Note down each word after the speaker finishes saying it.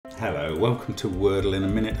Hello, welcome to Wordle in a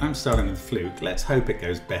minute. I'm starting with fluke. Let's hope it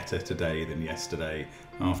goes better today than yesterday.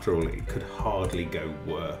 After all, it could hardly go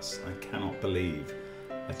worse. I cannot believe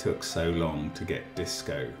I took so long to get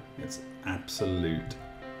disco. It's absolute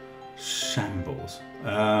shambles.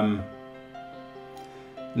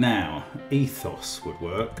 Now, ethos would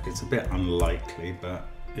work. It's a bit unlikely, but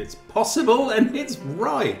it's possible and it's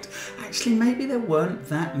right. Actually, maybe there weren't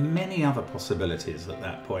that many other possibilities at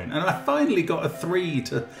that point. And I finally got a 3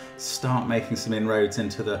 to start making some inroads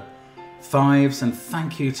into the 5s. And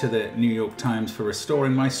thank you to the New York Times for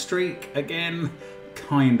restoring my streak again.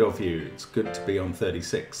 Kind of you. It's good to be on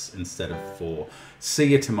 36 instead of 4.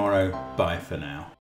 See you tomorrow. Bye for now.